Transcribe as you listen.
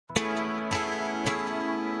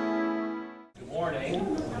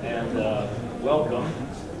morning and welcome.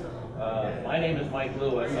 My name is Mike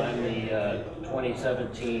Lewis. I'm the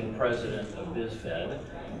 2017 president of BizFed,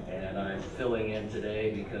 and I'm filling in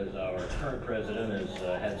today because our current president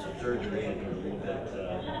has had some surgery and a little bit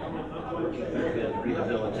working through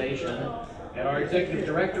rehabilitation. And our executive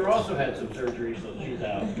director also had some surgery, so she's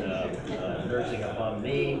out nursing upon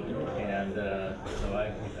me, and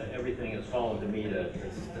so everything has fallen to me to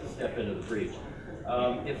step into the breach.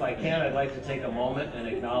 If I can, I'd like to take a moment and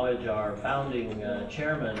acknowledge our founding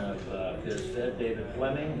chairman of BizFed, David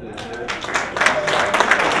Fleming, who is here.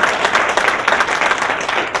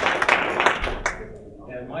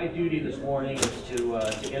 And my duty this morning is to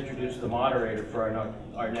introduce the moderator for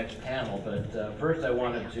our next panel, but first I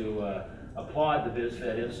wanted to applaud the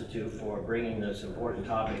BizFed Institute for bringing this important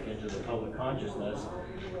topic into the public consciousness.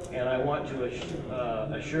 And I want to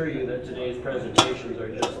assure you that today's presentations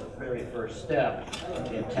are just the very first step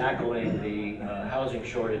in tackling the housing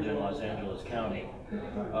shortage in Los Angeles County.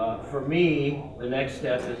 For me, the next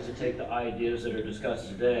step is to take the ideas that are discussed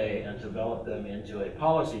today and develop them into a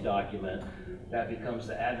policy document that becomes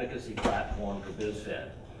the advocacy platform for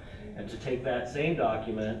BizFed. And to take that same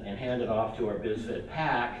document and hand it off to our BizFed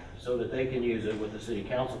PAC so that they can use it with the city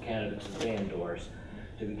council candidates that they endorse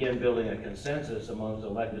to begin building a consensus amongst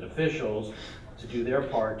elected officials to do their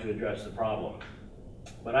part to address the problem.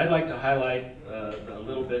 But I'd like to highlight a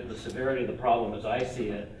little bit the severity of the problem as I see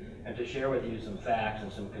it, and to share with you some facts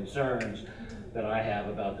and some concerns that I have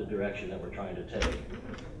about the direction that we're trying to take.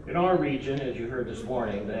 In our region, as you heard this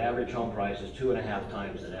morning, the average home price is 2.5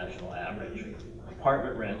 times the national average.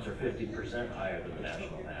 Apartment rents are 50% higher than the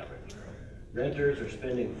national average. Renters are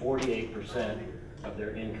spending 48% of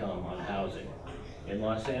their income on housing. In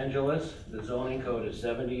Los Angeles, the zoning code is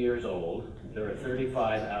 70 years old. There are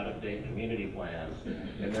 35 out-of-date community plans,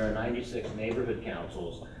 and there are 96 neighborhood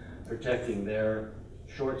councils protecting their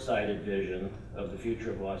short-sighted vision of the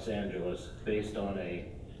future of Los Angeles based on a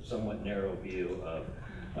somewhat narrow view of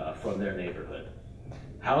from their neighborhood.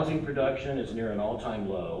 Housing production is near an all-time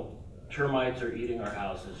low. Termites are eating our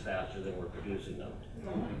houses faster than we're producing them.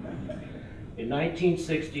 In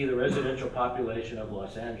 1960, the residential population of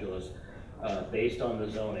Los Angeles, based on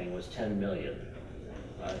the zoning, was 10 million.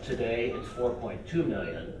 Today, it's 4.2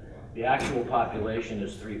 million. The actual population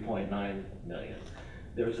is 3.9 million.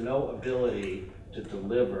 There's no ability to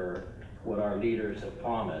deliver what our leaders have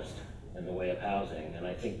promised in the way of housing, and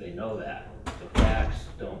I think they know that. The facts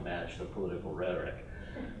don't match the political rhetoric.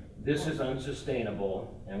 This is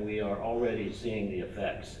unsustainable, and we are already seeing the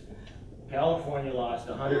effects. California lost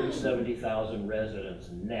 170,000 residents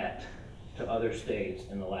net to other states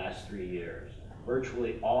in the last 3 years.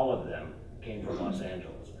 Virtually all of them came from Los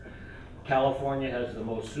Angeles. California has the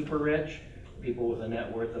most super rich, people with a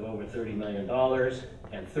net worth of over $30 million,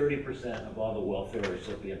 and 30% of all the welfare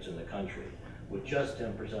recipients in the country, with just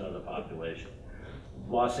 10% of the population.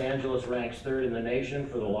 Los Angeles ranks third in the nation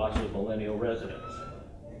for the loss of millennial residents.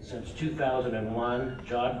 Since 2001,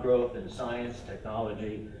 job growth in science,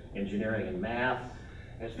 technology, engineering, and math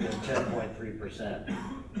has been 10.3%.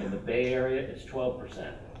 In the Bay Area, it's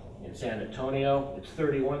 12%. In San Antonio, it's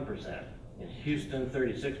 31%. In Houston,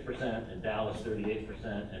 36%. In Dallas,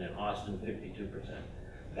 38%. And in Austin, 52%.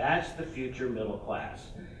 That's the future middle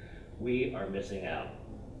class. We are missing out.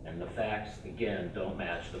 And the facts, again, don't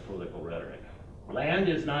match the political rhetoric. Land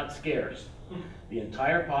is not scarce. The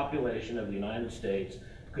entire population of the United States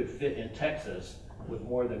could fit in Texas with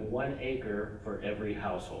more than 1 acre for every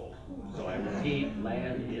household. So I repeat,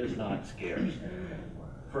 land is not scarce.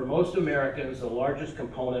 For most Americans, the largest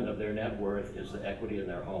component of their net worth is the equity in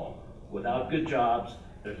their home. Without good jobs,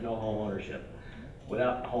 there's no home ownership.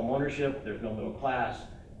 Without home ownership, there's no middle class.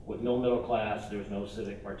 With no middle class, there's no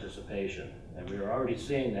civic participation. And we are already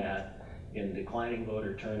seeing that in declining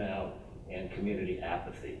voter turnout and community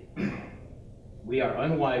apathy. We are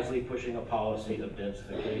unwisely pushing a policy of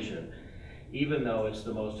densification, even though it's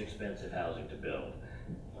the most expensive housing to build.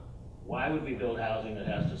 Why would we build housing that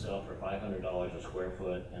has to sell for $500 a square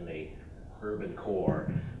foot in the urban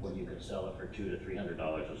core when you can sell it for $200 to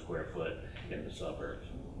 $300 a square foot in the suburbs?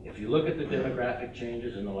 If you look at the demographic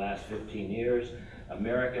changes in the last 15 years,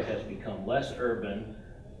 America has become less urban,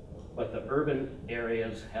 but the urban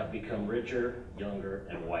areas have become richer, younger,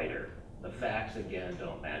 and whiter. The facts, again,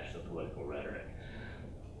 don't match the political rhetoric.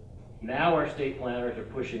 Now our state planners are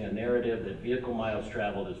pushing a narrative that vehicle miles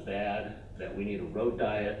traveled is bad, that we need a road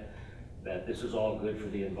diet, that this is all good for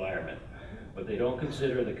the environment. But they don't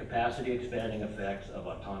consider the capacity expanding effects of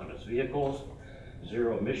autonomous vehicles,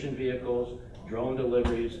 zero emission vehicles, Drone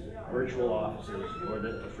deliveries, virtual offices, or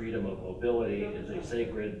that the freedom of mobility is a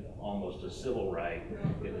sacred, almost a civil right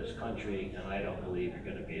in this country, and I don't believe you're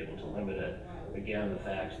going to be able to limit it. Again, the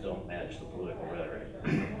facts don't match the political rhetoric.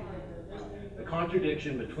 The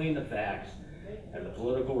contradiction between the facts and the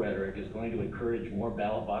political rhetoric is going to encourage more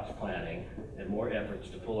ballot box planning and more efforts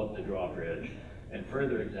to pull up the drawbridge and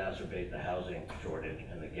further exacerbate the housing shortage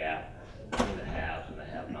and the gap between the haves and the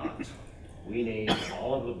have-nots. We need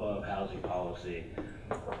all of the above housing policy.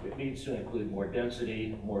 It needs to include more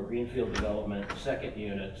density, more greenfield development, second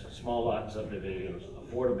units, small lot subdivisions,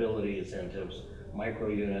 affordability incentives, micro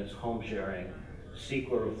units, home sharing,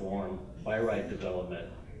 CEQA reform, by right development,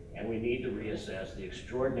 and we need to reassess the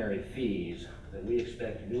extraordinary fees that we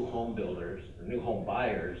expect new home builders, or new home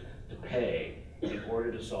buyers, to pay in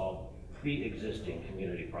order to solve pre-existing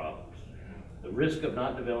community problems. The risk of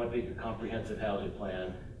not developing a comprehensive housing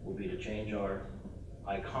plan will be to change our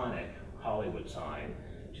iconic Hollywood sign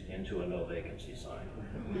into a no vacancy sign.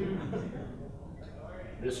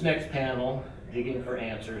 This next panel, digging for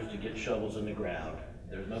answers to get shovels in the ground.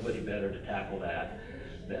 There's nobody better to tackle that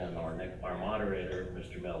than our moderator,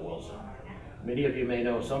 Mr. Mel Wilson. Many of you may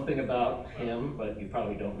know something about him, but you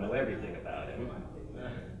probably don't know everything about him.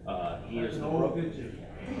 He is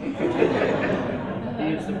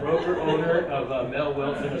the broker owner of Mel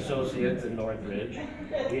Wilson Associates in Northridge.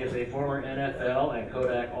 He is a former NFL and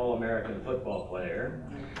Kodak All-American football player.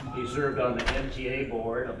 He served on the MTA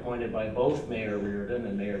board appointed by both Mayor Reardon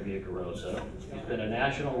and Mayor Villarosa. He's been a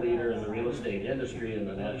national leader in the real estate industry in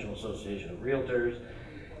the National Association of Realtors.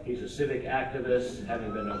 He's a civic activist,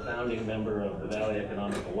 having been a founding member of the Valley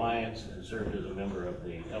Economic Alliance and served as a member of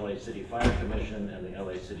the LA City Fire Commission and the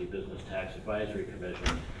LA City Business Tax Advisory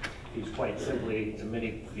Commission. He's quite simply, to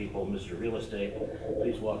many people, Mr. Real Estate.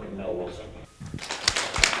 Please welcome Mel Wilson.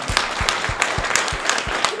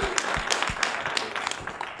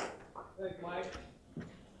 Thanks, Mike.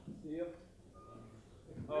 See you.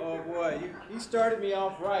 Oh boy, he started me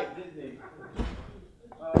off right, didn't he?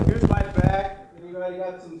 Here's my bag. Anybody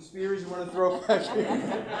got some spears you want to throw back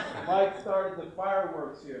here? Mike started the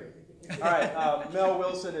fireworks here. All right, Mel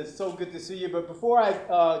Wilson, it's so good to see you. But before I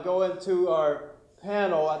go into our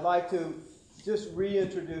panel, I'd like to just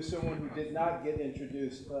reintroduce someone who did not get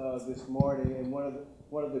introduced this morning, and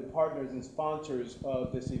one of the partners and sponsors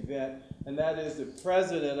of this event, and that is the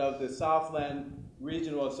president of the Southland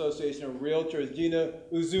Regional Association of Realtors, Gina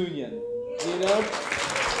Uzunian. Gina?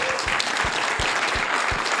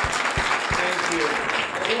 Thank you.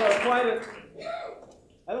 You are quite a,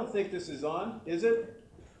 I don't think this is on, is it?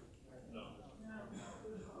 No.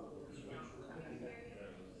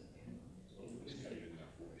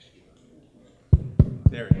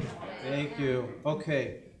 There it is. Thank you.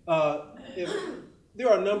 Okay. There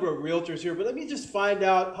are a number of realtors here, but let me just find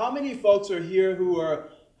out how many folks are here who are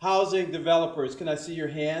housing developers. Can I see your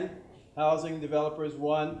hand? Housing developers,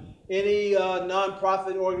 one. Any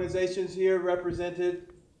nonprofit organizations here represented?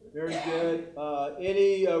 Very good.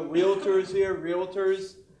 Any realtors here?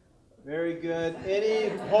 Realtors? Very good. Any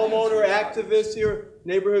homeowner activists here?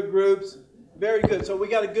 Neighborhood groups? Very good. So we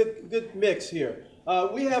got a good mix here.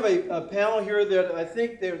 We have a panel here that I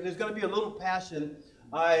think there's going to be a little passion.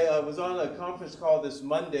 I was on a conference call this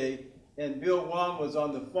Monday, and Bill Wong was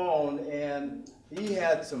on the phone, and he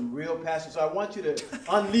had some real passion. So I want you to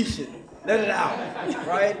unleash it, let it out,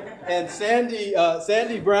 right? And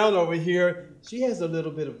Sandy Brown over here, she has a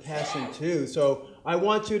little bit of passion too. So I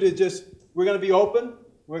want you to we're going to be open.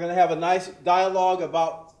 We're going to have a nice dialogue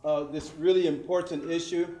about this really important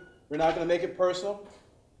issue. We're not going to make it personal,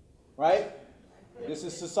 right? This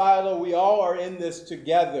is societal. We all are in this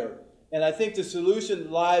together. And I think the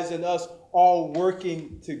solution lies in us all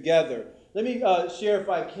working together. Let me share, if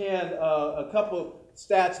I can, a couple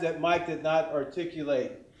stats that Mike did not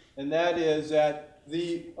articulate. And that is that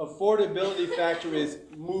the affordability factor is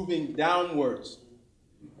moving downwards.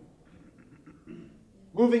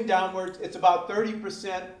 Moving downwards, it's about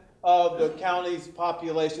 30% of the county's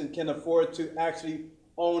population can afford to actually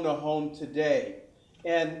own a home today.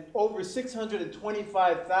 And over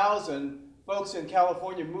 625,000 folks in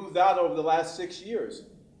California moved out over the last 6 years.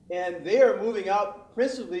 And they are moving out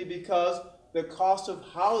principally because the cost of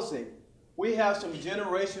housing. We have some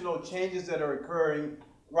generational changes that are occurring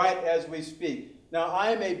right as we speak. Now,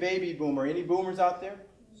 I am a baby boomer. Any boomers out there?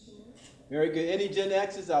 Very good. Any Gen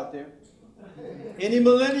X's out there? Any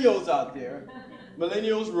millennials out there?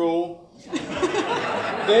 Millennials rule.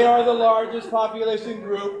 They are the largest population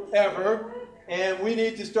group ever, and we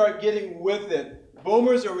need to start getting with it.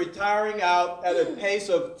 Boomers are retiring out at a pace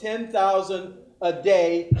of 10,000 a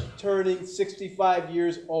day, turning 65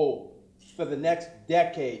 years old. for the next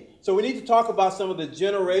decade. So we need to talk about some of the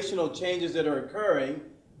generational changes that are occurring.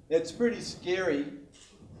 It's pretty scary,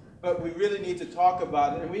 but we really need to talk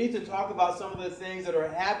about it. And we need to talk about some of the things that are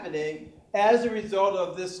happening as a result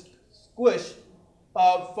of this squish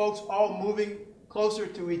of folks all moving closer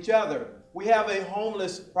to each other. We have a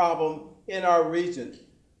homeless problem in our region,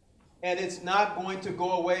 and it's not going to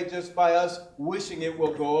go away just by us wishing it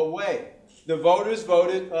will go away. The voters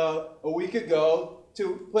voted a week ago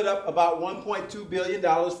to put up about $1.2 billion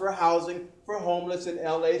for housing for homeless in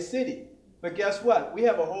LA City. But guess what? We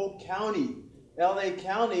have a whole county. LA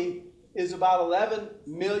County is about 11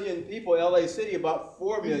 million people, LA City about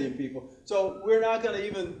 4 million people. So we're not going to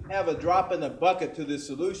even have a drop in the bucket to this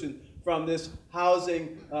solution from this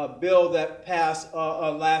housing bill that passed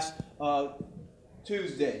last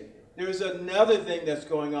Tuesday. There's another thing that's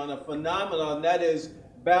going on, a phenomenon, that is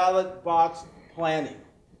ballot box planning.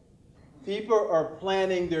 People are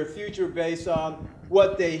planning their future based on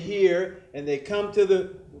what they hear, and they come to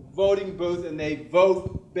the voting booth and they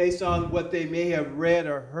vote based on what they may have read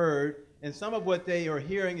or heard, and some of what they are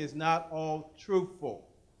hearing is not all truthful.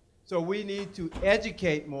 So we need to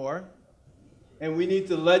educate more, and we need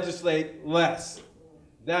to legislate less.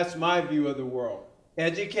 That's my view of the world.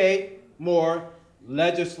 Educate more,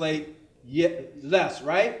 legislate less,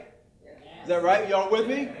 right? Is that right? Y'all with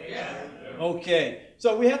me? Okay.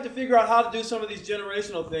 So we have to figure out how to do some of these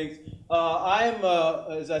generational things. I'm,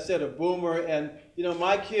 as I said, a boomer, and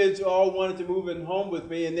my kids all wanted to move in home with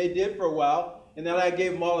me, and they did for a while. And then I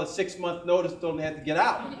gave them all a 6-month notice, told them they had to get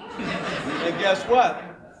out. And guess what?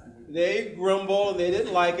 They grumbled, they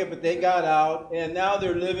didn't like it, but they got out, and now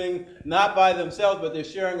they're living not by themselves, but they're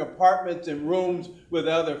sharing apartments and rooms with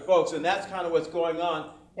other folks, and that's kind of what's going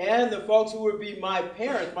on. And the folks who would be my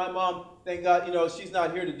parents, my mom, thank God, she's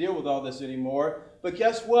not here to deal with all this anymore. But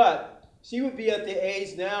guess what? She would be at the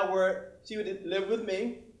age now where she would live with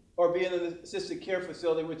me or be in an assisted care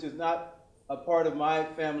facility, which is not a part of my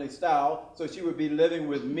family style. So she would be living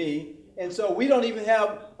with me. And so we don't even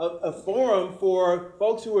have a forum for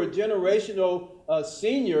folks who are generational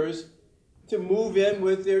seniors to move in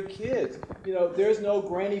with their kids. There's no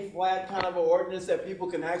granny flat kind of an ordinance that people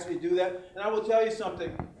can actually do that. And I will tell you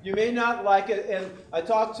something. You may not like it. And I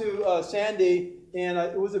talked to Sandy, and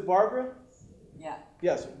was it Barbara? Yeah.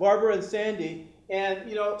 Yes, Barbara and Sandy.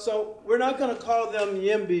 And, so we're not going to call them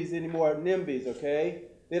YIMBYs anymore, NIMBYs, okay?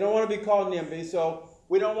 They don't want to be called NIMBYs, so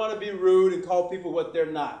we don't want to be rude and call people what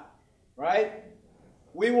they're not, right?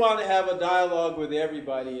 We want to have a dialogue with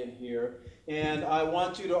everybody in here, and I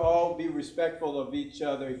want you to all be respectful of each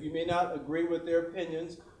other. You may not agree with their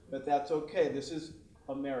opinions, but that's okay. This is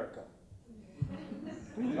America.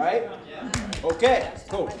 Right? Okay,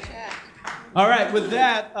 cool. All right, with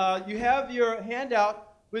that, you have your handout,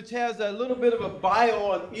 which has a little bit of a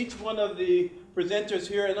bio on each one of the presenters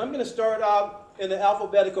here, and I'm going to start out in the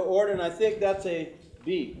alphabetical order, and I think that's a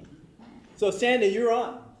B. So Sandy, you're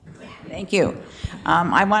on. Thank you.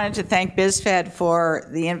 I wanted to thank BizFed for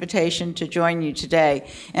the invitation to join you today.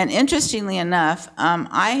 And interestingly enough,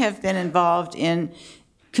 I have been involved in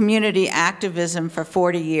community activism for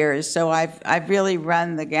 40 years, so I've really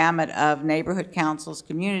run the gamut of neighborhood councils,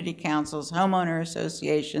 community councils, homeowner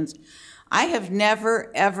associations. I have never,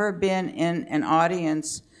 ever been in an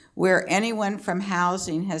audience where anyone from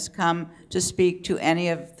housing has come to speak to any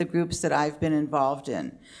of the groups that I've been involved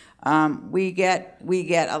in. We get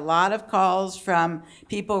a lot of calls from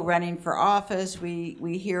people running for office.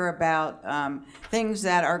 We hear about things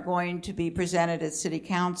that are going to be presented at City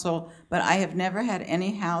Council, but I have never had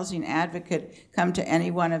any housing advocate come to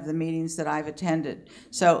any one of the meetings that I've attended.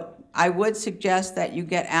 So I would suggest that you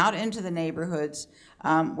get out into the neighborhoods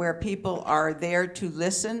where people are there to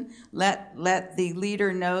listen. Let the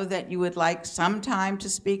leader know that you would like some time to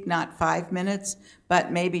speak, not 5 minutes,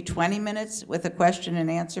 but maybe 20 minutes with a question and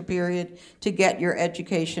answer period to get your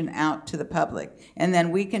education out to the public. And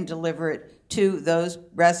then we can deliver it to those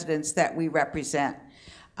residents that we represent.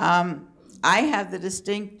 I have the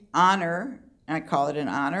distinct honor, I call it an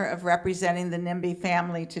honor, of representing the NIMBY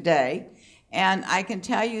family today. And I can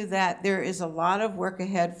tell you that there is a lot of work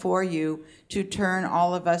ahead for you to turn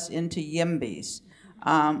all of us into YIMBYs.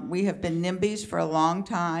 We have been NIMBYs for a long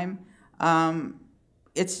time.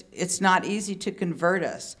 It's not easy to convert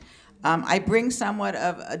us. I bring somewhat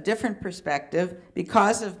of a different perspective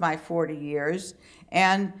because of my 40 years,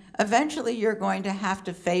 and eventually you're going to have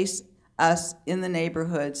to face us in the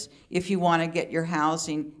neighborhoods if you want to get your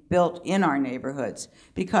housing built in our neighborhoods,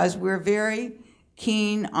 because we're very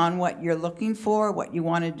keen on what you're looking for, what you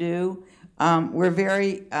want to do. We're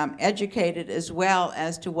very educated as well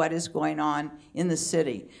as to what is going on in the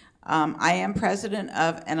city. I am president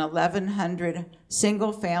of an 1,100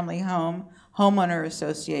 single-family homeowner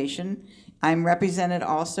association. I'm represented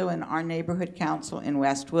also in our neighborhood council in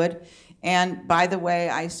Westwood. And by the way,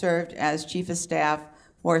 I served as chief of staff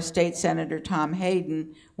for State Senator Tom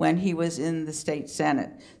Hayden when he was in the state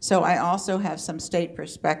Senate. So I also have some state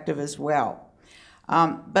perspective as well.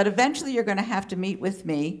 But eventually you're going to have to meet with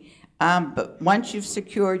me. But once you've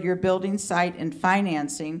secured your building site and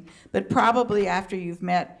financing, but probably after you've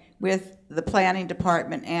met with the planning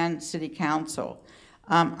department and city council.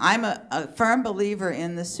 I'm a firm believer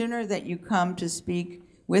in the sooner that you come to speak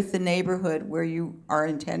with the neighborhood where you are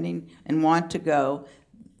intending and want to go,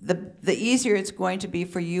 the easier it's going to be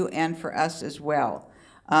for you and for us as well.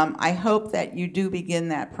 I hope that you do begin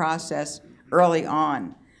that process early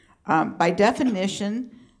on. By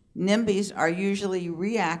definition, NIMBYs are usually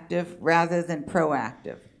reactive rather than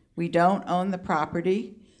proactive. We don't own the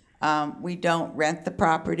property. We don't rent the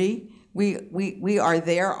property. We are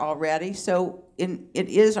there already, so it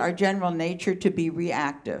is our general nature to be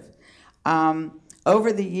reactive.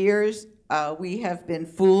 Over the years, we have been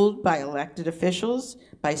fooled by elected officials,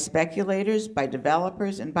 by speculators, by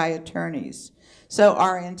developers, and by attorneys. So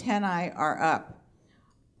our antennae are up.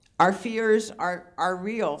 Our fears are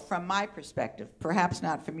real from my perspective, perhaps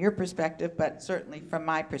not from your perspective, but certainly from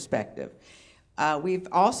my perspective. We've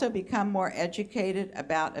also become more educated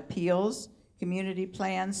about appeals, community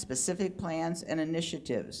plans, specific plans, and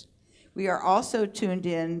initiatives. We are also tuned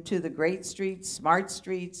in to the Great Streets, Smart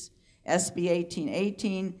Streets, SB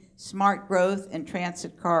 1818, Smart Growth, and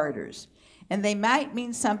Transit Corridors. And they might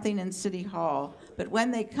mean something in City Hall, but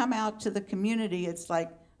when they come out to the community, it's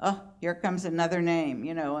like, oh, here comes another name,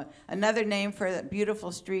 you know, another name for a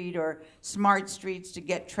beautiful street or smart streets to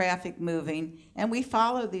get traffic moving. And we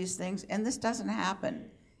follow these things, and this doesn't happen.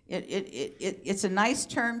 It's a nice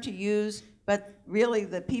term to use, but really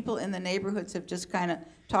the people in the neighborhoods have just kind of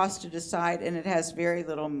tossed it aside, and it has very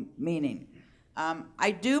little meaning. I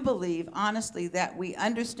do believe, honestly, that we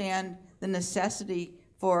understand the necessity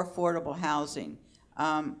for affordable housing.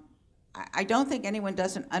 I don't think anyone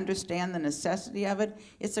doesn't understand the necessity of it.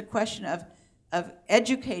 It's a question of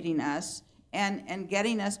educating us and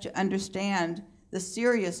getting us to understand the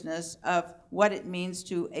seriousness of what it means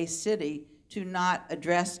to a city to not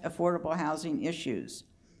address affordable housing issues.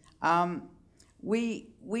 We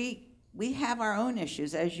have our own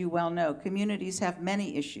issues, as you well know. Communities have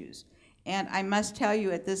many issues. And I must tell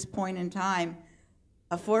you at this point in time,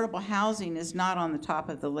 affordable housing is not on the top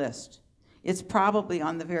of the list. It's probably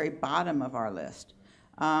on the very bottom of our list.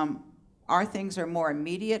 Our things are more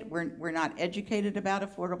immediate. We're not educated about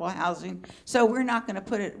affordable housing, so we're not going to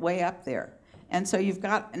put it way up there. And so you've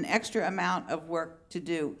got an extra amount of work to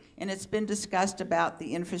do. And it's been discussed about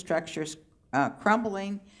the infrastructure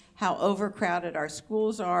crumbling, how overcrowded our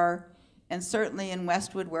schools are, and certainly in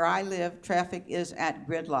Westwood, where I live, traffic is at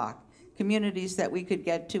gridlock. Communities that we could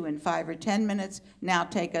get to in 5 or 10 minutes now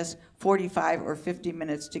take us 45 or 50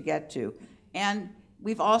 minutes to get to. And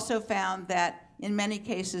we've also found that in many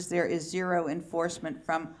cases there is zero enforcement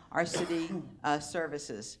from our city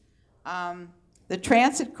services. The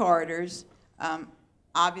transit corridors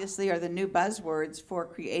obviously are the new buzzwords for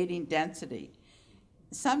creating density.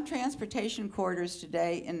 Some transportation corridors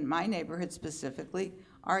today, in my neighborhood specifically,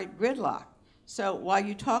 are at gridlock. So while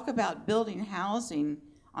you talk about building housing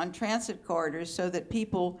on transit corridors so that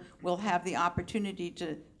people will have the opportunity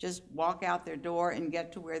to just walk out their door and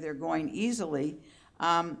get to where they're going easily,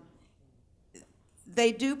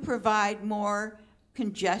 they do provide more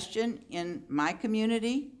congestion in my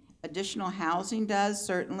community. Additional housing does,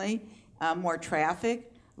 certainly, more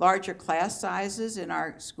traffic, larger class sizes in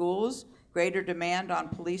our schools, greater demand on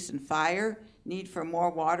police and fire, need for more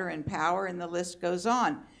water and power, and the list goes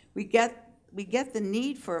on. We get the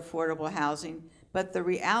need for affordable housing, but the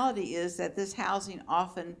reality is that this housing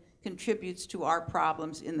often contributes to our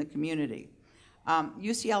problems in the community.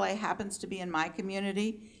 UCLA happens to be in my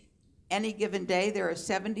community. Any given day, there are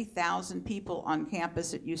 70,000 people on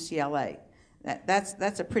campus at UCLA.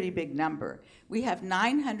 That's a pretty big number. We have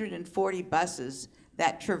 940 buses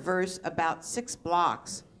that traverse about 6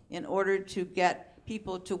 blocks in order to get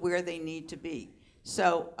people to where they need to be.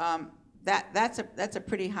 So that's a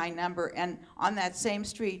pretty high number, and on that same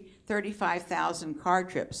street, 35,000 car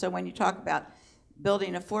trips. So when you talk about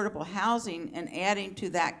building affordable housing and adding to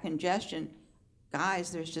that congestion,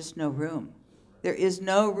 guys, there's just no room. There is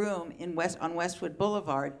no room on Westwood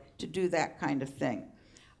Boulevard to do that kind of thing.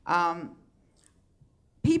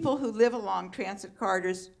 People who live along transit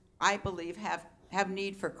corridors, I believe, have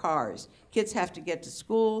need for cars. Kids have to get to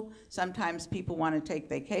school. Sometimes people want to take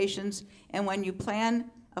vacations. And when you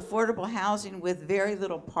plan affordable housing with very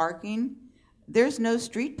little parking. There's no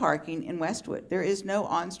street parking in Westwood. There is no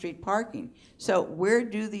on-street parking. So where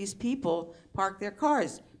do these people park their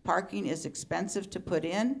cars? Parking is expensive to put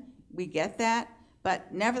in. We get that.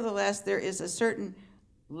 But nevertheless, there is a certain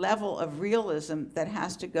level of realism that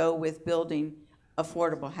has to go with building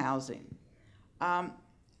affordable housing.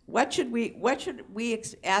 What should we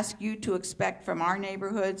ask you to expect from our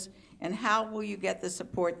neighborhoods, and how will you get the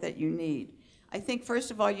support that you need? I think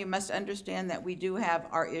first of all, you must understand that we do have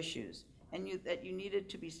our issues, and you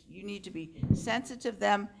need to be sensitive to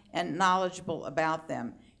them and knowledgeable about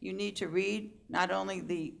them. You need to read not only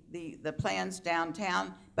the plans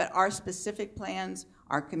downtown, but our specific plans,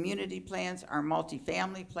 our community plans, our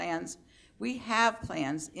multifamily plans. We have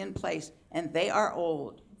plans in place, and they are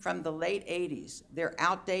old, from the late 80s. They're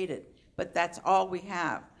outdated, but that's all we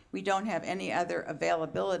have. We don't have any other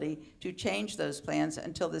availability to change those plans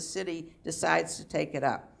until the city decides to take it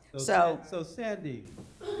up. So Sandy,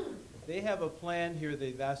 they have a plan here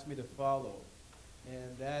they've asked me to follow,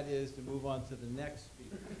 and that is to move on to the next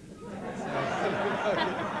speaker.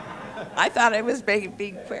 I thought I was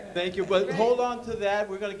being quick. Thank you, but hold on to that.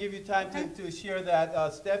 We're going to give you time to share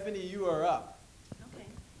that. Stephanie, you are up. Okay.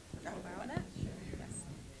 Can I borrow that? Sure. Yes.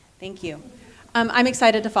 Thank you. I'm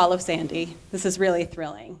excited to follow Sandy. This is really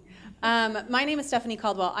thrilling. My name is Stephanie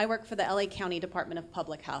Caldwell. I work for the LA County Department of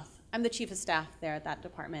Public Health. I'm the chief of staff there at that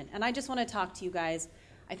department, and I just want to talk to you guys.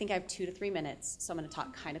 I think I have 2 to 3 minutes, so I'm going to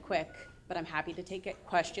talk kind of quick, but I'm happy to take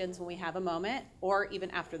questions when we have a moment or even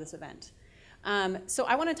after this event. So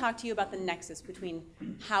I want to talk to you about the nexus between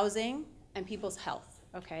housing and people's health,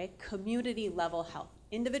 okay? Community level health.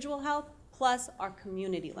 Individual health plus our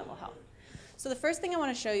community level health. So the first thing I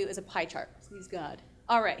want to show you is a pie chart. Please God.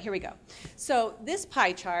 All right, here we go. So this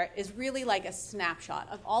pie chart is really like a snapshot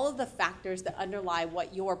of all of the factors that underlie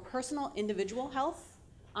what your personal individual health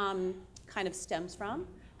kind of stems from,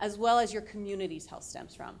 as well as your community's health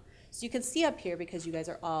stems from. So you can see up here, because you guys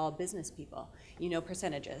are all business people, you know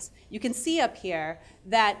percentages. You can see up here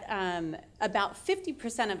that about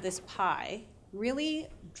 50% of this pie really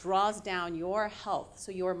draws down your health. So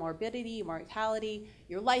your morbidity, your mortality,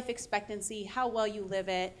 your life expectancy, how well you live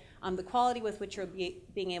it, the quality with which you're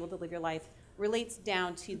being able to live your life relates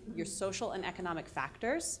down to your social and economic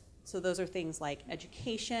factors. So those are things like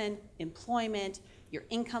education, employment, your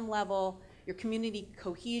income level, your community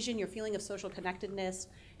cohesion, your feeling of social connectedness,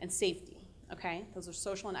 and safety, okay? Those are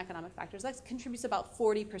social and economic factors. That contributes about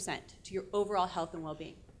 40% to your overall health and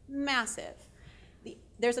well-being. Massive.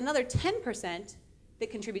 There's another 10% that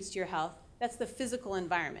contributes to your health. That's the physical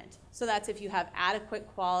environment. So that's if you have adequate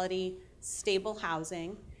quality, stable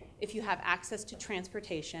housing, if you have access to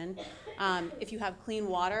transportation, if you have clean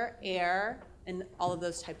water, air, and all of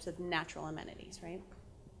those types of natural amenities, right?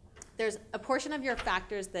 There's a portion of your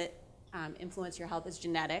factors that influence your health is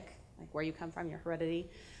genetic, like where you come from, your heredity.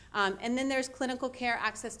 And then there's clinical care,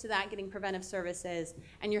 access to that, getting preventive services,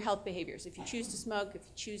 and your health behaviors. If you choose to smoke, if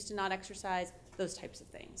you choose to not exercise, those types of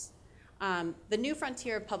things. The new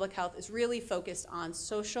frontier of public health is really focused on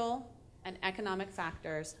social and economic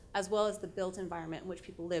factors, as well as the built environment in which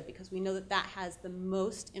people live, because we know that that has the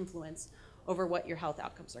most influence over what your health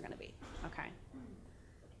outcomes are going to be. Okay.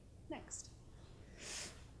 Next.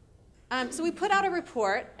 So we put out a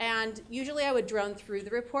report, and usually I would drone through the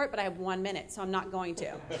report, but I have 1 minute, so I'm not going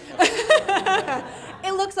to.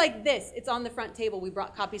 It looks like this. It's on the front table. We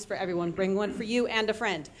brought copies for everyone. Bring one for you and a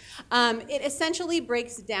friend. It essentially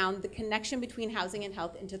breaks down the connection between housing and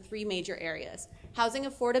health into 3 major areas. Housing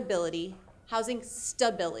affordability, housing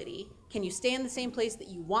stability. Can you stay in the same place that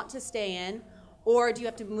you want to stay in, or do you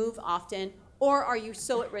have to move often, or are you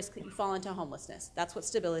so at risk that you fall into homelessness? That's what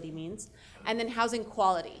stability means. And then housing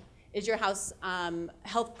quality. Is your house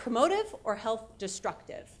health promotive or health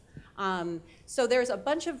destructive? So there's a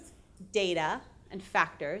bunch of data and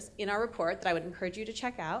factors in our report that I would encourage you to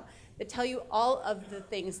check out that tell you all of the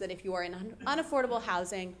things that if you are in unaffordable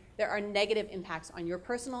housing, there are negative impacts on your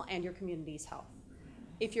personal and your community's health.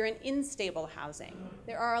 If you're in unstable housing,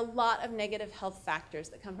 there are a lot of negative health factors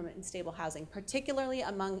that come from unstable housing, particularly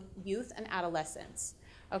among youth and adolescents.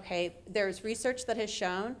 Okay, there's research that has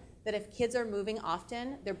shown that if kids are moving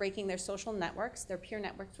often, they're breaking their social networks, their peer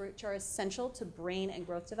networks, which are essential to brain and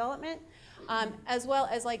growth development, as well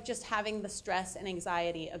as like just having the stress and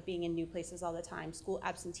anxiety of being in new places all the time, school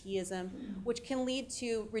absenteeism, which can lead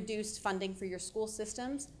to reduced funding for your school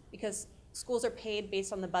systems because schools are paid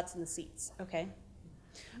based on the butts in the seats, okay?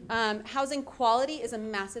 Housing quality is a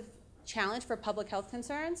massive challenge for public health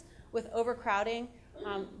concerns with overcrowding.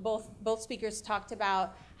 Both speakers talked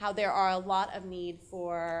about how there are a lot of need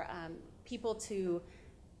for people to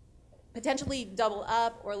potentially double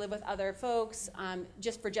up or live with other folks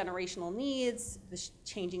just for generational needs, the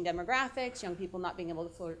changing demographics, young people not being able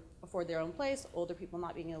to afford their own place, older people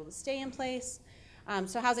not being able to stay in place.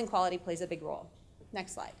 So housing quality plays a big role.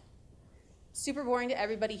 Next slide. Super boring to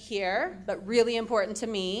everybody here, but really important to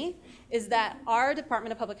me, is that our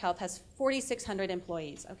Department of Public Health has 4,600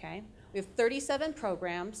 employees, okay? We have 37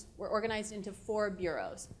 programs. We're organized into 4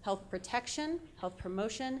 bureaus: health protection, health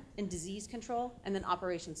promotion, and disease control, and then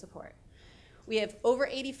operation support. We have over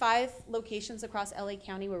 85 locations across LA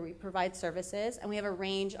County where we provide services, and we have a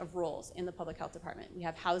range of roles in the public health department. We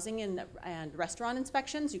have housing and restaurant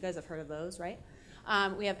inspections. You guys have heard of those, right?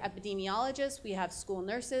 We have epidemiologists, we have school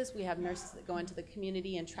nurses, we have nurses that go into the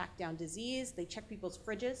community and track down disease. They check people's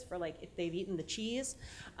fridges for like if they've eaten the cheese.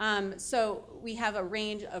 So we have a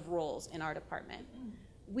range of roles in our department.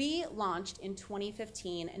 We launched in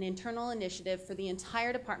 2015 an internal initiative for the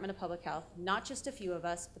entire Department of Public Health, not just a few of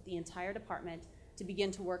us, but the entire department, to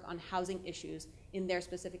begin to work on housing issues in their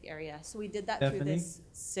specific area. So we did that through this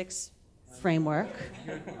 6 framework.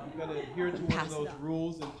 I'm going to adhere to one of those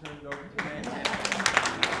rules and turn it over to Manny.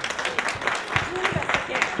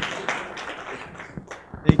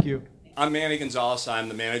 Thank you. I'm Manny Gonzalez. I'm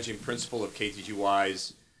the managing principal of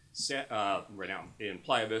KTGY's right now in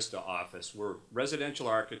Playa Vista office. We're residential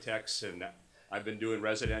architects, and I've been doing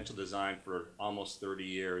residential design for almost 30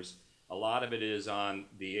 years. A lot of it is on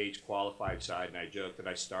the age-qualified side, and I joke that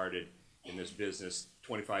I started in this business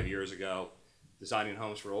 25 years ago, designing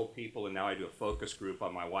homes for old people, and now I do a focus group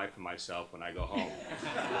on my wife and myself when I go home.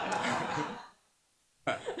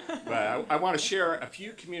 But I want to share a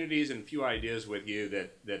few communities and a few ideas with you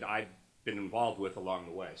that I've been involved with along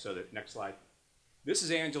the way. So next slide. This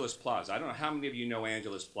is Angeles Plaza. I don't know how many of you know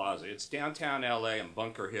Angeles Plaza. It's downtown LA in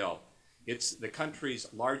Bunker Hill. It's the country's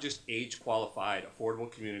largest age-qualified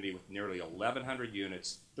affordable community with nearly 1,100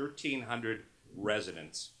 units, 1,300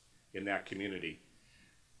 residents in that community.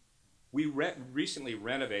 We recently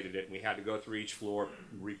renovated it, and we had to go through each floor,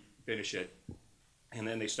 refinish it, and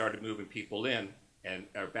then they started moving people in and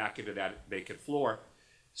back into that vacant floor.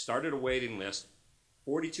 Started a waiting list.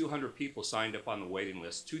 4,200 people signed up on the waiting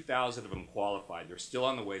list. 2,000 of them qualified. They're still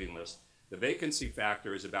on the waiting list. The vacancy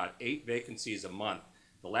factor is about 8 vacancies a month.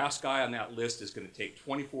 The last guy on that list is going to take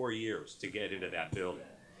 24 years to get into that building.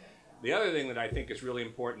 The other thing that I think is really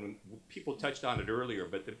important, people touched on it earlier,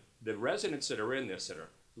 but the residents that are in this, that are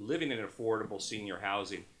living in affordable senior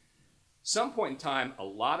housing, some point in time, a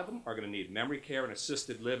lot of them are going to need memory care and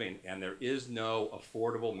assisted living, and there is no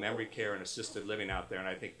affordable memory care and assisted living out there, and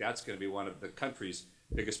I think that's going to be one of the country's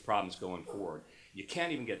biggest problems going forward. You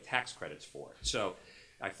can't even get tax credits for it. So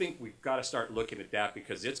I think we've got to start looking at that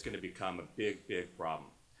because it's going to become a big, big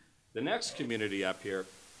problem. The next community up here,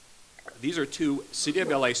 these are 2 City of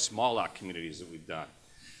LA small lot communities that we've done.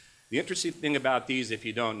 The interesting thing about these, if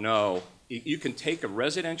you don't know, you can take a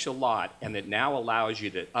residential lot and it now allows you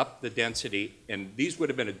to up the density, and these would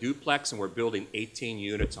have been a duplex and we're building 18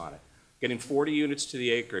 units on it. Getting 40 units to the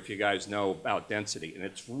acre if you guys know about density, and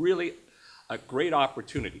it's really a great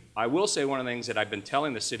opportunity. I will say one of the things that I've been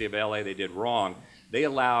telling the City of LA they did wrong, they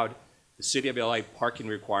allowed the City of LA parking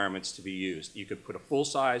requirements to be used. You could put a full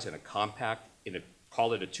size and a compact,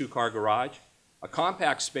 call it a 2-car garage. A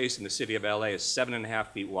compact space in the City of LA is 7.5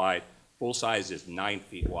 feet wide, full size is 9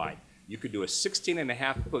 feet wide. You could do a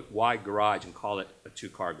 16.5-foot wide garage and call it a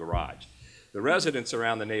 2-car garage. The residents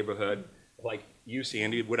around the neighborhood, like you,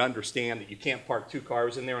 Sandy, would understand that you can't park 2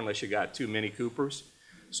 cars in there unless you got 2 Mini Coopers.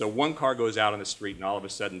 So 1 car goes out on the street and all of a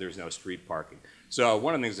sudden there's no street parking. So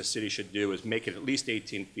one of the things the city should do is make it at least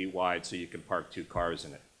 18 feet wide so you can park 2 cars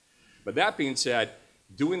in it. But that being said,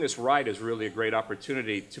 doing this right is really a great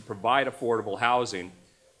opportunity to provide affordable housing.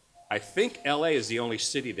 I think LA is the only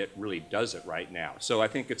city that really does it right now. So I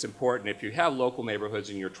think it's important if you have local neighborhoods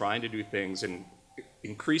and you're trying to do things and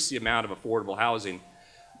increase the amount of affordable housing,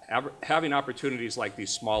 having opportunities like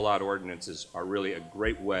these small lot ordinances are really a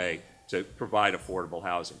great way to provide affordable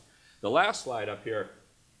housing. The last slide up here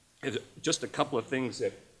is just a couple of things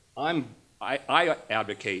that I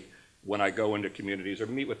advocate when I go into communities or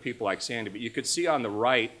meet with people like Sandy. But you could see on the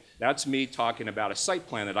right, that's me talking about a site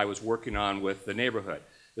plan that I was working on with the neighborhood.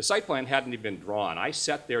 The site plan hadn't even been drawn. I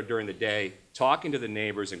sat there during the day talking to the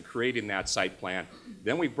neighbors and creating that site plan.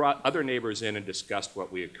 Then we brought other neighbors in and discussed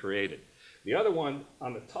what we had created. The other one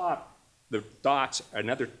on the top, the dots, are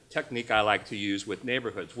another technique I like to use with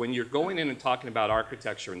neighborhoods. When you're going in and talking about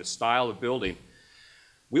architecture and the style of building,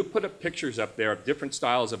 we'll put up pictures up there of different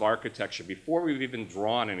styles of architecture before we've even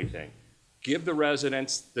drawn anything. Give the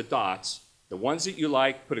residents the dots. The ones that you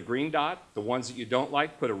like, put a green dot. The ones that you don't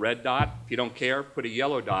like, put a red dot. If you don't care, put a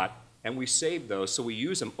yellow dot. and we save those so we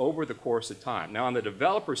use them over the course of time. Now on the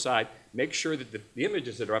developer side, make sure that the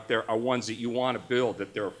images that are up there are ones that you want to build,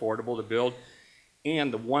 that they're affordable to build.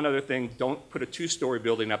 And the one other thing, don't put a 2-story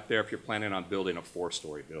building up there if you're planning on building a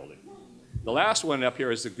 4-story building. The last one up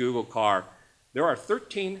here is the Google car. There are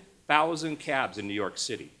 13,000 cabs in New York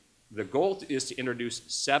City. The goal is to introduce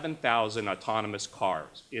 7,000 autonomous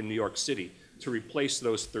cars in New York City to replace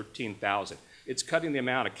those 13,000. It's cutting the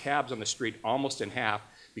amount of cabs on the street almost in half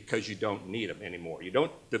because you don't need them anymore.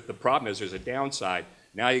 The problem is there's a downside.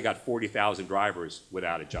 Now you got 40,000 drivers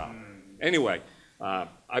without a job. Anyway, I'm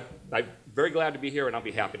very glad to be here, and I'll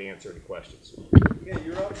be happy to answer any questions. Okay,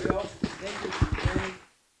 you're up, Bill. Thank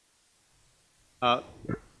you.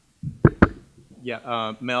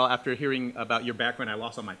 Mel, after hearing about your background, I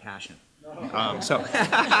lost all my passion. So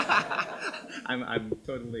I'm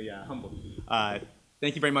totally humbled.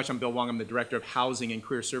 Thank you very much. I'm Bill Wong. I'm the Director of Housing and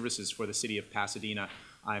Career Services for the City of Pasadena.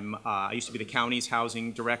 I used to be the county's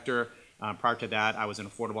housing director. Prior to that, I was an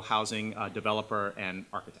affordable housing developer and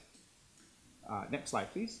architect. Next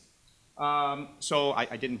slide, please. So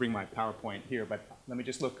I didn't bring my PowerPoint here, but let me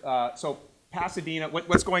just look. So Pasadena,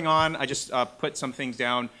 what's going on? I just put some things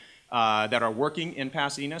down that are working in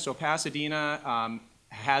Pasadena. So Pasadena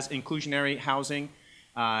has inclusionary housing,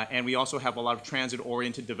 and we also have a lot of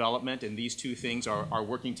transit-oriented development, and these two things are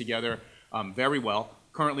working together very well.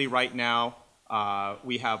 Currently, right now,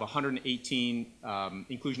 we have 118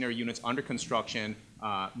 inclusionary units under construction.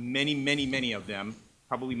 Many of them,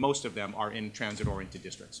 probably most of them, are in transit-oriented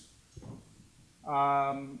districts.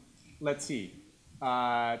 Let's see.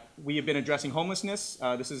 We have been addressing homelessness.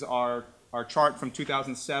 This is our chart from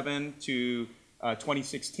 2007 to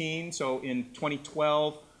 2016. So in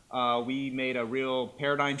 2012, we made a real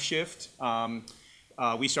paradigm shift.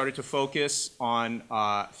 We started to focus on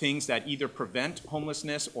things that either prevent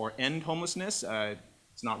homelessness or end homelessness.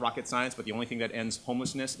 It's not rocket science, but the only thing that ends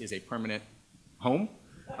homelessness is a permanent home.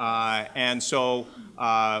 And so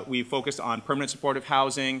we focused on permanent supportive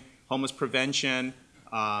housing, homeless prevention,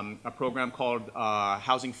 a program called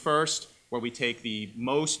Housing First, where we take the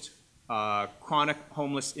most chronic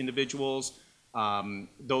homeless individuals,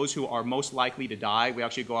 those who are most likely to die. We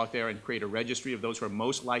actually go out there and create a registry of those who are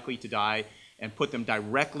most likely to die and put them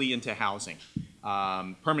directly into housing,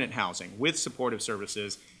 permanent housing with supportive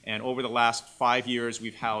services. And over the last 5 years,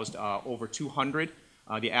 we've housed over 200.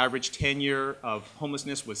 The average tenure of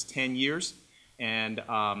homelessness was 10 years. And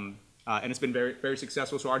it's been very, very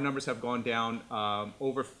successful. So our numbers have gone down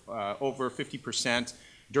over 50%.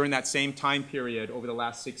 During that same time period, over the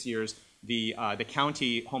last 6 years, the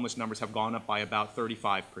county homeless numbers have gone up by about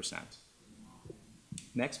 35%.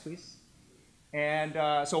 Next, please. And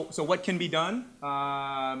so what can be done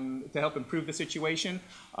to help improve the situation?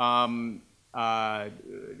 With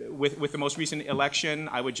the most recent election,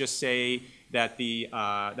 I would just say that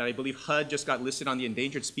that I believe HUD just got listed on the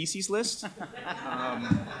endangered species list.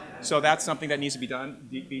 So that's something that needs to be done,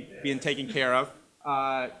 being taken care of.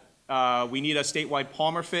 We need a statewide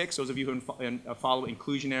Palmer fix. Those of you who follow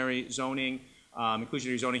inclusionary zoning,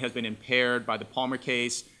 inclusionary zoning has been impaired by the Palmer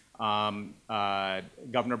case.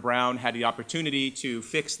 Governor Brown had the opportunity to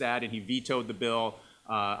fix that, and he vetoed the bill.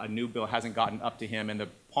 A new bill hasn't gotten up to him, and the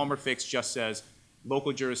Palmer fix just says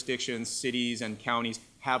local jurisdictions, cities, and counties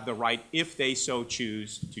have the right, if they so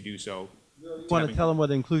choose, to do so. You want to tell them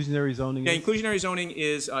what inclusionary zoning is? Yeah, inclusionary zoning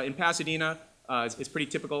is, in Pasadena, it's pretty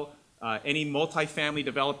typical. Any multifamily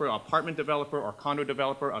developer, apartment developer, or condo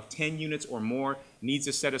developer of 10 units or more needs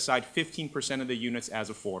to set aside 15% of the units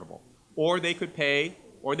as affordable. Or they can pay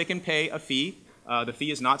a fee. The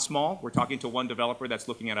fee is not small. We're talking to one developer that's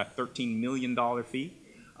looking at a $13 million fee.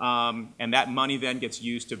 And that money then gets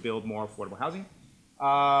used to build more affordable housing.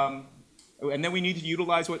 And then we need to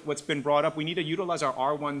utilize what's been brought up. We need to utilize our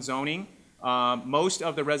R1 zoning. Most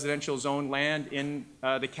of the residential zone land in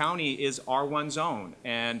the county is R1 zone.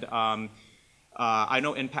 And I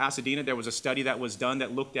know in Pasadena there was a study that was done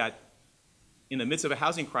that looked at, in the midst of a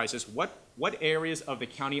housing crisis, what areas of the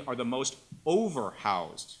county are the most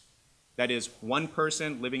overhoused? That is, one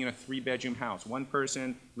person living in a 3-bedroom house, one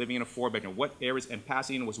person living in a 4-bedroom. What areas? And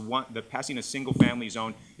Pasadena was the Pasadena single-family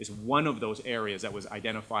zone is one of those areas that was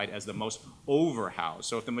identified as the most overhoused.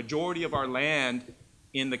 So if the majority of our land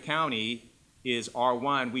in the county is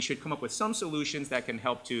R1, we should come up with some solutions that can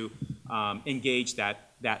help to engage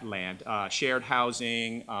that land. Shared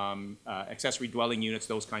housing, accessory dwelling units,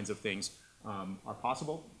 those kinds of things are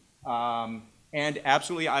possible. And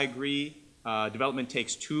absolutely, I agree. Development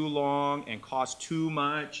takes too long and costs too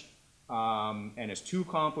much and is too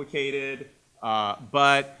complicated.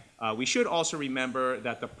 But we should also remember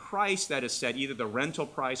that the price that is set, either the rental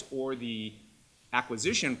price or the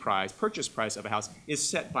acquisition price, purchase price of a house is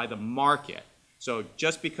set by the market. So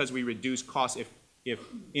just because we reduce costs, if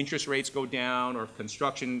interest rates go down, or if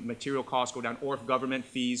construction material costs go down, or if government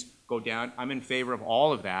fees go down, I'm in favor of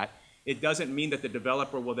all of that. It doesn't mean that the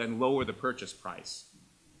developer will then lower the purchase price,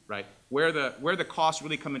 right? Where the costs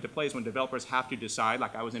really come into play is when developers have to decide,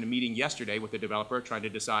 like I was in a meeting yesterday with the developer trying to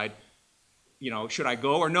decide, should I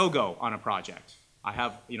go or no go on a project? I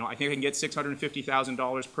have, I think I can get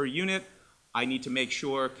 $650,000 per unit. I need to make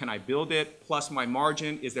sure, can I build it? Plus my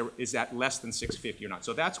margin, is that less than $650 or not?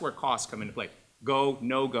 So that's where costs come into play. Go,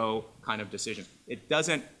 no go kind of decisions. It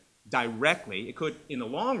doesn't directly, it could in the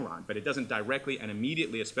long run, but it doesn't directly and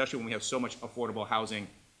immediately, especially when we have so much affordable housing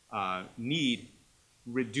need,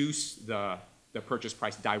 reduce the purchase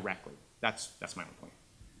price directly. That's my own point.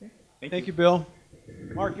 Okay. Thank you, Bill.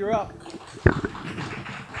 Mark, you're up.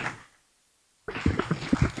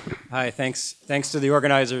 Hi, thanks to the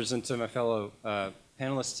organizers and to my fellow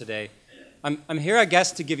panelists today. I'm here, I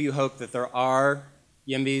guess, to give you hope that there are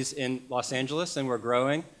YIMBYs in Los Angeles and we're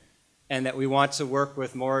growing, and that we want to work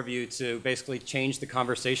with more of you to basically change the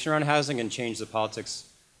conversation around housing and change the politics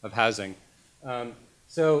of housing.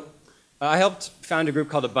 So I helped found a group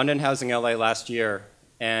called Abundant Housing LA last year,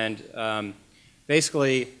 and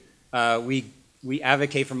basically we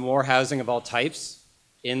advocate for more housing of all types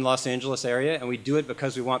in Los Angeles area, and we do it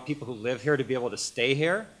because we want people who live here to be able to stay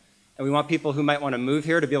here, and we want people who might want to move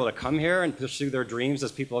here to be able to come here and pursue their dreams,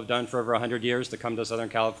 as people have done for over 100 years, to come to Southern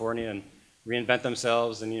California and reinvent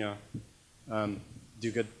themselves and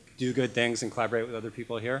do good things and collaborate with other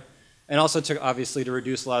people here. And also obviously to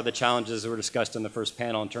reduce a lot of the challenges that were discussed in the first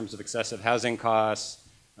panel in terms of excessive housing costs,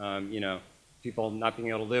 people not being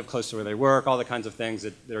able to live close to where they work, all the kinds of things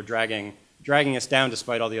that are dragging us down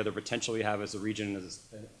despite all the other potential we have as a region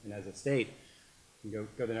and as a state. You can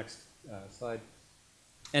go to the next slide.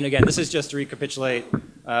 And again, this is just to recapitulate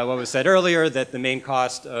what was said earlier, that the main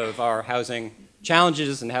cost of our housing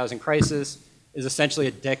challenges and housing crisis is essentially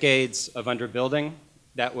decades of underbuilding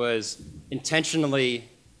that was intentionally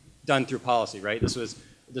done through policy, right?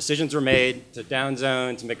 Decisions were made to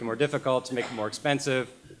downzone, to make it more difficult, to make it more expensive,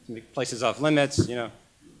 to make places off limits,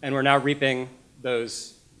 and we're now reaping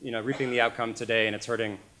those, reaping the outcome today, and it's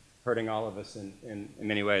hurting all of us in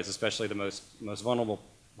many ways, especially the most vulnerable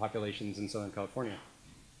populations in Southern California.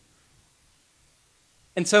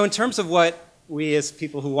 And so in terms of what we as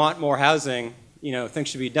people who want more housing, think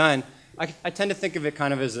should be done, I tend to think of it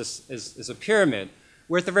kind of as a pyramid,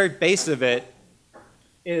 where at the very base of it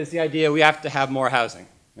is the idea we have to have more housing.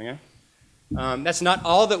 Okay? That's not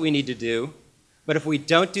all that we need to do, but if we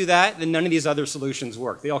don't do that, then none of these other solutions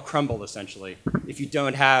work. They all crumble, essentially, if you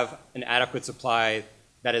don't have an adequate supply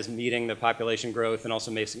that is meeting the population growth and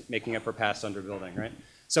also making up for past underbuilding, right?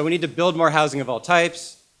 So we need to build more housing of all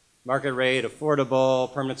types, market rate,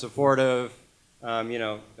 affordable, permanent supportive,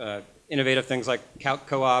 innovative things like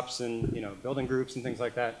co-ops and building groups and things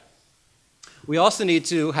like that. We also need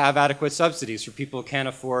to have adequate subsidies for people who can't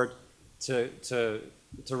afford to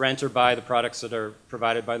rent or buy the products that are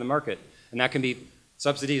provided by the market. And that can be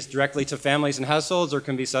subsidies directly to families and households, or it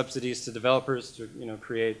can be subsidies to developers to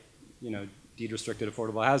create deed-restricted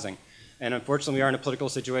affordable housing. And unfortunately, we are in a political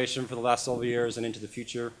situation for the last several years and into the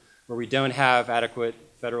future where we don't have adequate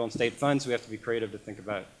federal and state funds. We have to be creative to think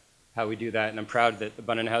about how we do that. And I'm proud that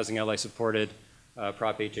Abundant Housing LA supported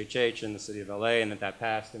Prop HHH in the city of LA, and that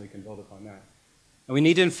passed, and we can build upon that. And we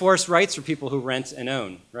need to enforce rights for people who rent and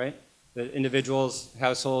own, right? The individuals,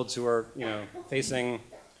 households who are facing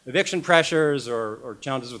eviction pressures or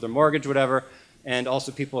challenges with their mortgage, whatever, and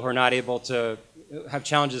also people who are not able to have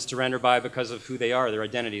challenges to rent or buy because of who they are, their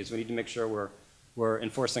identities. We need to make sure we're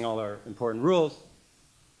enforcing all our important rules.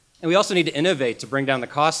 And we also need to innovate to bring down the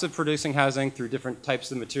costs of producing housing through different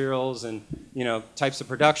types of materials and types of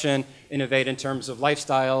production, innovate in terms of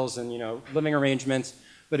lifestyles and living arrangements.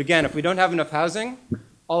 But again, if we don't have enough housing,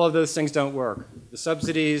 all of those things don't work. The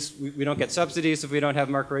subsidies, we don't get subsidies if we don't have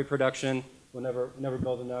market rate production. We'll never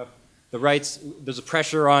build enough. The rights, there's a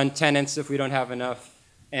pressure on tenants if we don't have enough.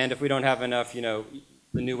 And if we don't have enough, the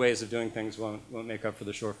new ways of doing things won't make up for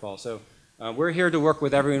the shortfall. So we're here to work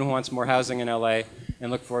with everyone who wants more housing in LA, and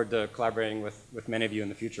look forward to collaborating with many of you in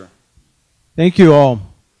the future. Thank you all.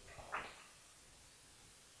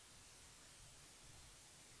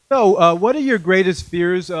 So what are your greatest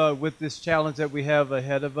fears with this challenge that we have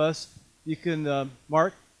ahead of us? You can,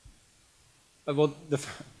 Mark? Well,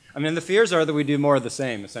 the fears are that we do more of the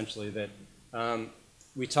same, essentially, that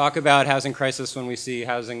we talk about housing crisis when we see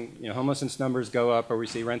housing, homelessness numbers go up or we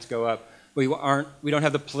see rents go up. We don't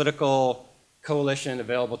have the political coalition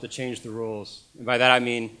available to change the rules. And by that I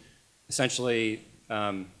mean essentially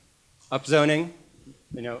upzoning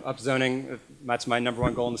upzoning, that's my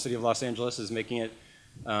 #1 goal in the city of Los Angeles, is making it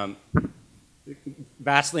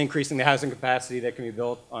vastly increasing the housing capacity that can be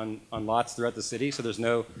built on lots throughout the city, so there's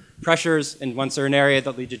no pressures in one certain area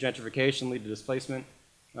that lead to gentrification, lead to displacement.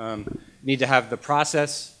 Need to have the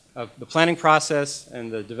process of the planning process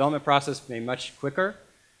and the development process made much quicker.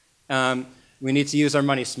 We need to use our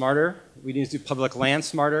money smarter. We need to do public land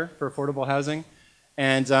smarter for affordable housing.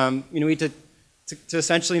 And we need to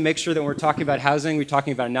essentially make sure that when we're talking about housing, we're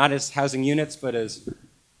talking about not as housing units, but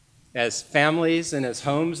as families and as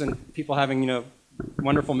homes and people having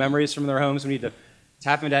wonderful memories from their homes. We need to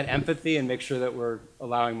tap into that empathy and make sure that we're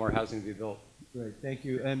allowing more housing to be built. Great, thank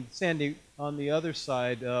you. And Sandy, on the other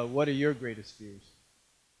side, what are your greatest fears?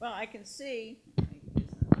 Well, I can see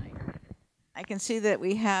that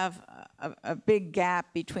we have a big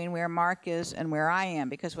gap between where Mark is and where I am,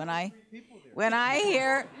 because when I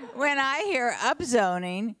hear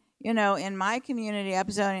upzoning, in my community,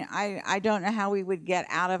 upzoning, I don't know how we would get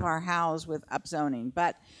out of our house with upzoning,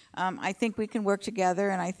 but I think we can work together,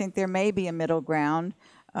 and I think there may be a middle ground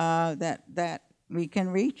that we can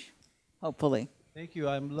reach, hopefully. Thank you.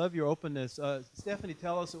 I love your openness. Stephanie,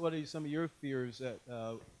 tell us what are some of your fears that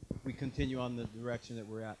we continue on the direction that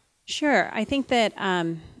we're at. Sure. I think that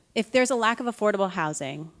if there's a lack of affordable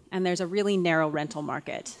housing and there's a really narrow rental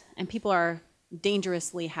market and people are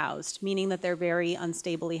dangerously housed, meaning that they're very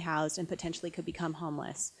unstably housed and potentially could become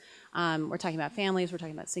homeless. We're talking about families, we're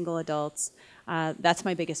talking about single adults. That's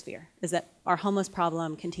my biggest fear, is that our homeless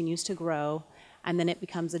problem continues to grow and then it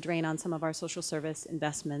becomes a drain on some of our social service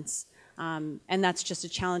investments. And that's just a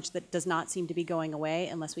challenge that does not seem to be going away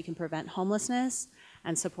unless we can prevent homelessness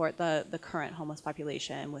and support the current homeless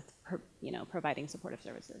population with providing supportive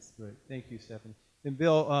services. Great, thank you, Stephanie. And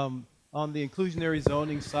Bill, on the inclusionary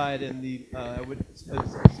zoning side, and I would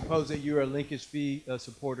suppose that you're a linkage fee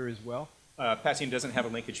supporter as well? Pasadena doesn't have a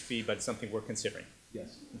linkage fee, but it's something we're considering.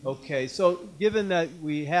 Yes. Okay, so given that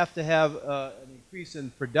we have to have an increase in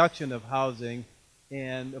production of housing,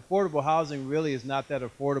 and affordable housing really is not that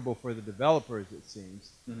affordable for the developers, it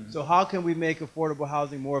seems. Mm-hmm. So how can we make affordable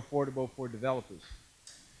housing more affordable for developers?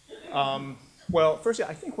 Well, firstly,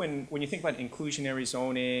 I think when you think about inclusionary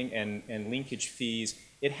zoning and linkage fees,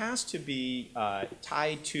 it has to be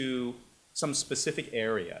tied to some specific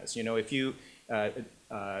areas. If you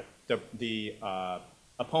the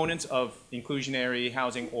opponents of inclusionary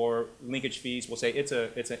housing or linkage fees will say it's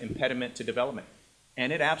an impediment to development,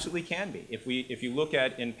 and it absolutely can be. If you look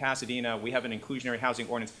at in Pasadena, we have an inclusionary housing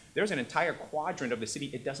ordinance. There's an entire quadrant of the city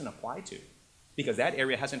it doesn't apply to, because that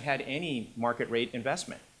area hasn't had any market rate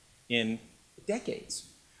investment in decades.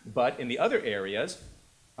 But in the other areas,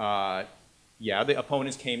 the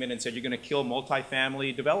opponents came in and said you're going to kill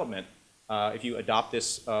multifamily development if you adopt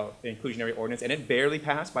this inclusionary ordinance, and it barely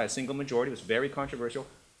passed by a single majority. It was very controversial,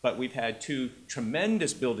 but we've had 2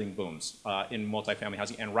 tremendous building booms in multifamily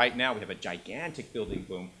housing, and right now we have a gigantic building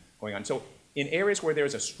boom going on. So in areas where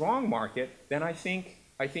there's a strong market, then I think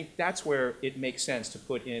that's where it makes sense to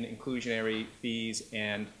put in inclusionary fees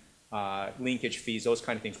and linkage fees, those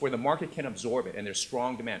kind of things, where the market can absorb it and there's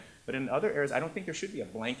strong demand. But in other areas, I don't think there should be a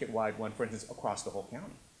blanket-wide one, for instance, across the whole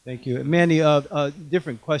county. Thank you. Manny, a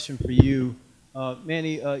different question for you.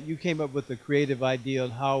 Manny, you came up with a creative idea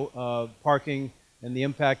on how parking and the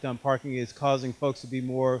impact on parking is causing folks to be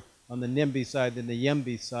more on the NIMBY side than the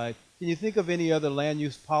YIMBY side. Can you think of any other land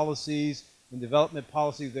use policies and development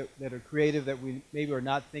policies that are creative that we maybe are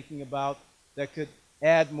not thinking about that could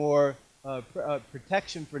add more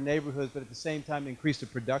protection for neighborhoods, but at the same time increase the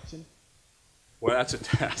production? Well, that's a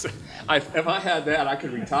task. If I had that, I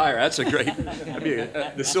could retire. That's a great, that'd be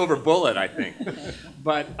the silver bullet, I think.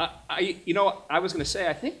 But I was going to say,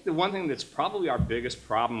 I think the one thing that's probably our biggest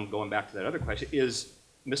problem, going back to that other question, is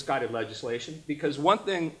misguided legislation. Because one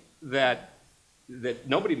thing that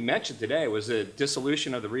nobody mentioned today was the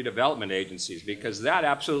dissolution of the redevelopment agencies, because that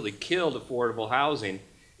absolutely killed affordable housing.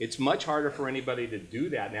 It's much harder for anybody to do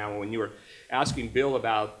that now. When you were asking Bill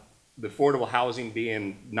about the affordable housing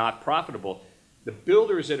being not profitable, the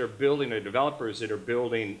builders that are building, the developers that are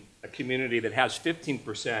building a community that has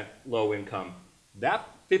 15% low income, that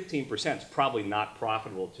 15% is probably not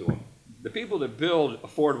profitable to them. The people that build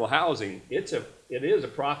affordable housing, it is a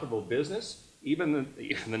profitable business. Even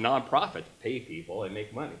the nonprofits pay people and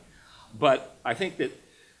make money. But I think that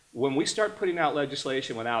when we start putting out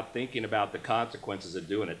legislation without thinking about the consequences of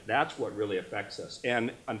doing it, that's what really affects us.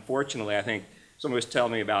 And unfortunately, I think someone was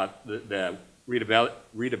telling me about the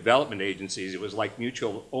redevelopment agencies. It was like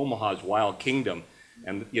Mutual Omaha's Wild Kingdom.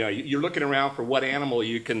 And you're looking around for what animal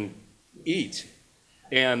you can eat.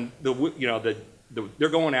 And the they're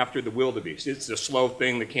going after the wildebeest. It's a slow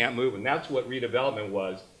thing that can't move, and that's what redevelopment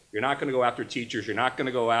was. You're not going to go after teachers. You're not going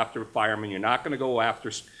to go after firemen. You're not going to go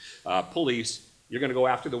after police. You're going to go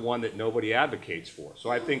after the one that nobody advocates for. So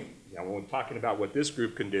I think, you know, when we're talking about what this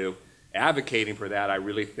group can do, advocating for that, I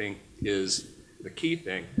really think is the key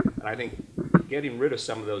thing. And I think getting rid of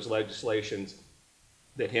some of those legislations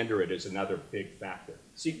that hinder it is another big factor.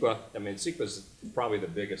 CEQA, I mean, CEQA is probably the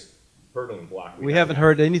biggest hurdling block. We haven't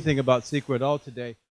heard anything about CEQA at all today.